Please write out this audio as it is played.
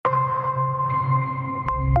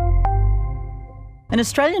An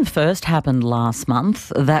Australian first happened last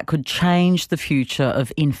month that could change the future of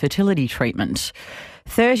infertility treatment.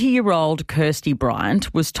 30-year-old Kirsty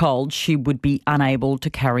Bryant was told she would be unable to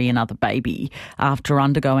carry another baby after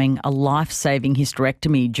undergoing a life-saving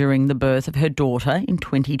hysterectomy during the birth of her daughter in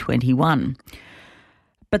 2021.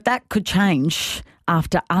 But that could change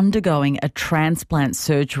after undergoing a transplant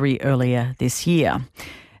surgery earlier this year.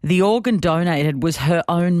 The organ donated was her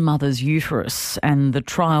own mother's uterus, and the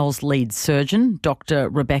trial's lead surgeon, Dr.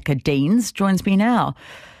 Rebecca Deans, joins me now.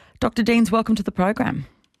 Dr. Deans, welcome to the program.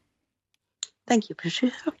 Thank you,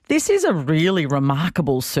 Patricia. This is a really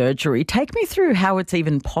remarkable surgery. Take me through how it's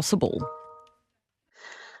even possible.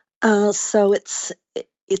 So it's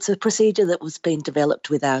a procedure that was being developed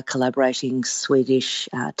with our collaborating Swedish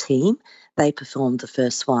team. They performed the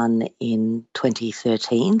first one in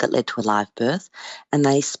 2013 that led to a live birth, and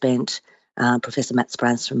they spent, Professor Mats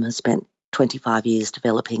Brandstrom has spent 25 years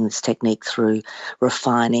developing this technique through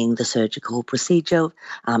refining the surgical procedure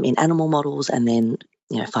in animal models and then,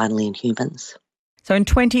 finally in humans. So in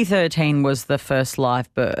 2013 was the first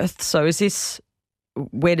live birth. So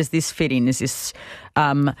where does this fit in? Is this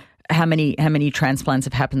how many transplants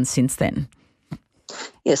have happened since then?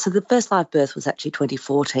 Yeah, so the first live birth was actually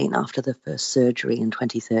 2014 after the first surgery in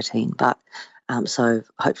 2013. But so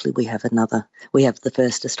hopefully we have the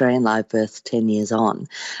first Australian live birth 10 years on.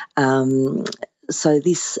 There've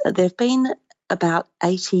been about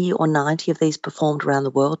 80 or 90 of these performed around the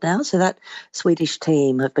world now. So that Swedish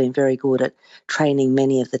team have been very good at training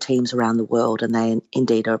many of the teams around the world, and they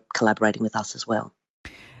indeed are collaborating with us as well.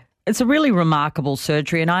 It's a really remarkable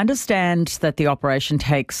surgery, and I understand that the operation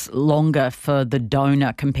takes longer for the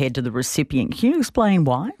donor compared to the recipient. Can you explain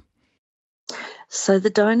why? So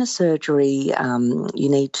the donor surgery, you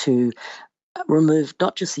need to remove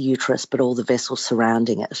not just the uterus but all the vessels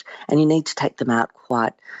surrounding it, and you need to take them out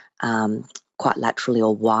quite laterally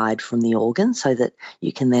or wide from the organ so that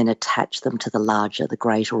you can then attach them to the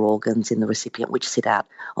greater organs in the recipient, which sit out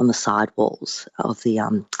on the side walls of the,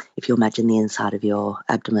 if you imagine the inside of your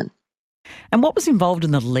abdomen. And what was involved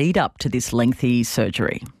in the lead up to this lengthy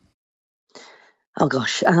surgery? Oh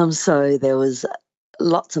gosh, so there was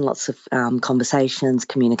lots and lots of conversations,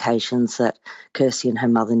 communications that Kirsty and her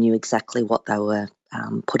mother knew exactly what they were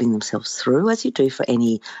putting themselves through, as you do for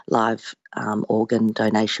any live organ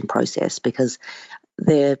donation process, because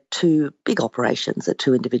they're two big operations that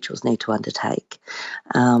two individuals need to undertake.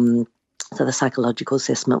 So the psychological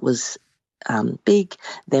assessment was big.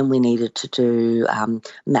 Then we needed to do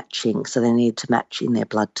matching. So they needed to match in their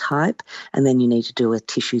blood type, and then you need to do a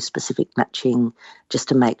tissue-specific matching just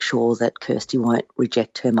to make sure that Kirsty won't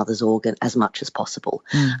reject her mother's organ as much as possible.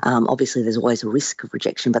 Obviously, there's always a risk of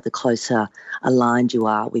rejection, but the closer aligned you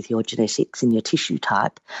are with your genetics and your tissue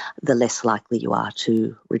type, the less likely you are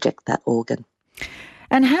to reject that organ.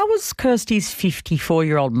 And how was Kirsty's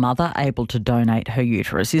 54-year-old mother able to donate her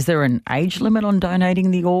uterus? Is there an age limit on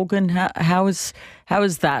donating the organ? How is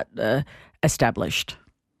that established?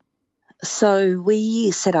 So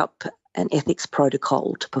we set up an ethics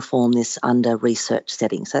protocol to perform this under research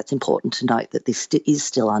settings. So it's important to note that this is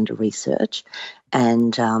still under research.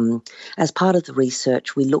 And as part of the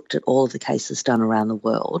research, we looked at all of the cases done around the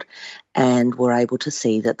world and were able to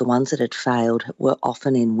see that the ones that had failed were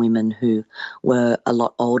often in women who were a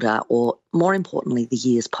lot older, or more importantly, the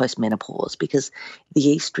years post-menopause, because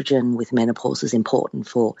the estrogen with menopause is important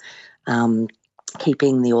for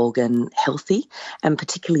keeping the organ healthy, and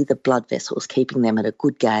particularly the blood vessels, keeping them at a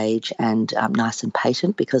good gauge and nice and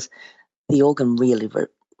patent, because the organ really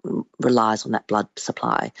relies on that blood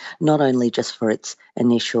supply, not only just for its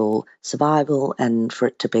initial survival and for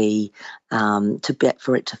it to be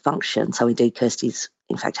for it to function. So indeed, Kirsty's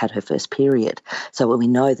in fact had her first period, so when we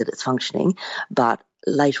know that it's functioning, but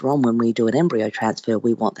later on when we do an embryo transfer,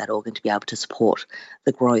 we want that organ to be able to support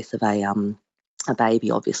the growth of a baby,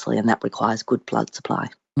 obviously, and that requires good blood supply.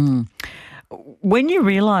 When you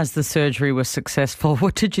realised the surgery was successful,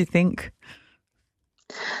 what did you think?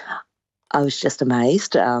 I was just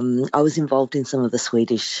amazed. I was involved in some of the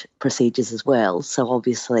Swedish procedures as well, so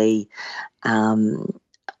obviously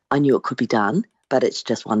I knew it could be done, but it's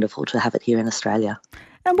just wonderful to have it here in Australia.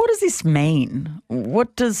 And what does this mean?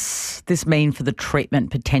 What does this mean for the treatment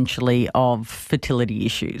potentially of fertility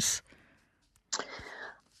issues?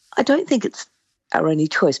 I don't think it's our only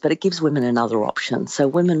choice, but it gives women another option. So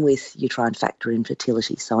women with uterine factor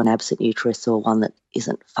infertility, so an absent uterus or one that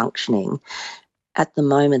isn't functioning, at the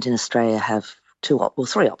moment in Australia have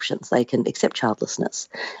three options. They can accept childlessness,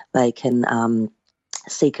 they can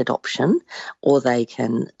seek adoption, or they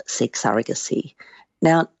can seek surrogacy.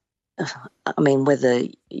 Now, I mean, whether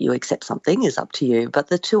you accept something is up to you, but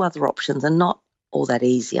the two other options are not all that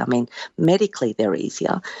easy. I mean, medically they're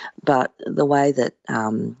easier, but the way that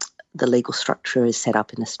the legal structure is set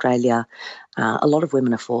up in Australia, a lot of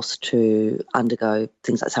women are forced to undergo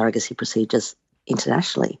things like surrogacy procedures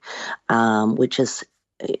internationally, which is,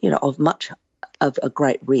 of a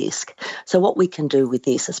great risk. So what we can do with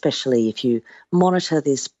this, especially if you monitor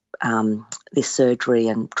this surgery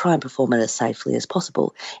and try and perform it as safely as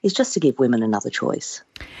possible, is just to give women another choice.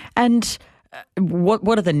 And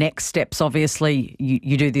what are the next steps? Obviously,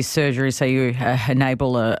 you do this surgery, so you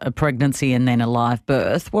enable a pregnancy and then a live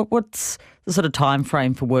birth. What's the sort of time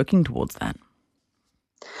frame for working towards that?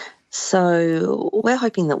 So we're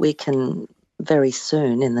hoping that we can very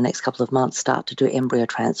soon, in the next couple of months, start to do embryo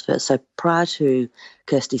transfer. So prior to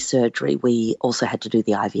Kirsty's surgery, we also had to do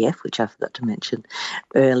the IVF, which I forgot to mention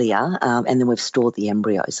earlier, and then we've stored the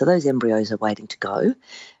embryos. So those embryos are waiting to go.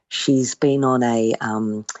 She's been on a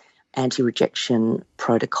anti-rejection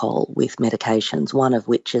protocol with medications, one of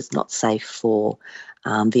which is not safe for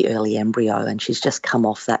the early embryo, and she's just come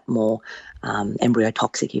off that more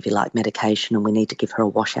embryotoxic, if you like, medication, and we need to give her a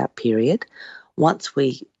washout period. Once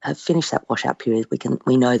we have finished that washout period,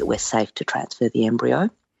 we know that we're safe to transfer the embryo,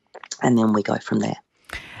 and then we go from there.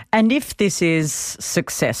 And if this is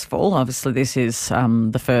successful, obviously this is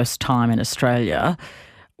the first time in Australia,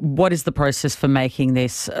 what is the process for making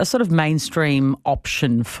this a sort of mainstream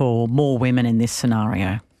option for more women in this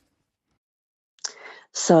scenario?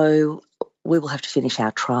 So we will have to finish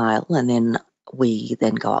our trial, and then we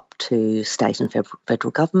then go up to state and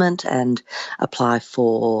federal government and apply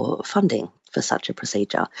for funding for such a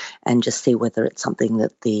procedure, and just see whether it's something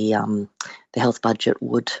that the health budget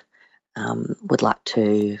would like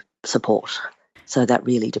to support. So that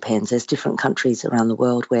really depends. There's different countries around the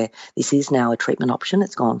world where this is now a treatment option.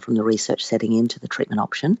 It's gone from the research setting into the treatment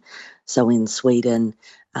option. So in Sweden,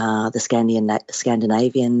 the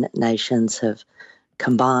Scandinavian nations have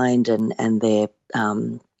combined, and they're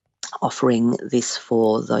offering this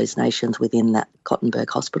for those nations within that Gothenburg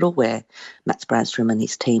hospital where Mats Brandstrom and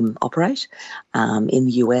his team operate. In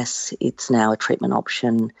the US, it's now a treatment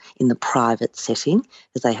option in the private setting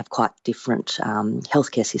because they have quite different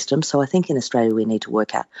healthcare systems. So I think in Australia we need to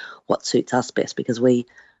work out what suits us best, because we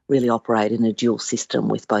really operate in a dual system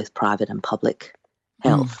with both private and public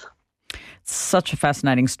health. Such a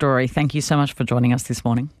fascinating story. Thank you so much for joining us this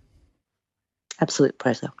morning. Absolute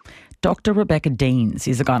pleasure. Dr. Rebecca Deans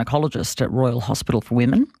is a gynaecologist at Royal Hospital for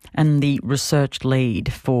Women and the research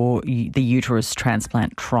lead for the uterus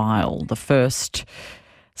transplant trial, the first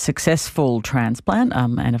successful transplant.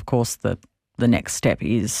 And of course, the next step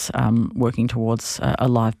is working towards a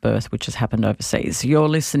live birth, which has happened overseas. You're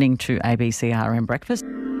listening to ABC RM Breakfast.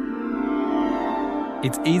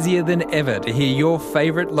 It's easier than ever to hear your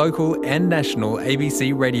favourite local and national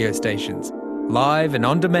ABC radio stations, live and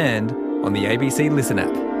on demand on the ABC Listen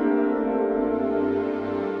app.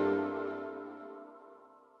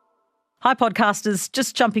 Hi podcasters,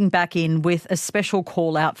 just jumping back in with a special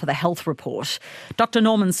call out for the health report. Dr.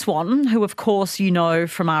 Norman Swan, who of course you know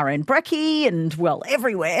from RN Brekkie and well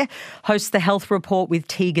everywhere, hosts the health report with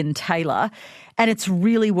Tegan Taylor, and it's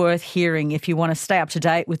really worth hearing if you want to stay up to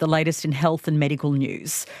date with the latest in health and medical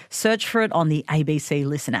news. Search for it on the ABC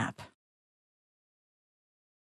Listen app.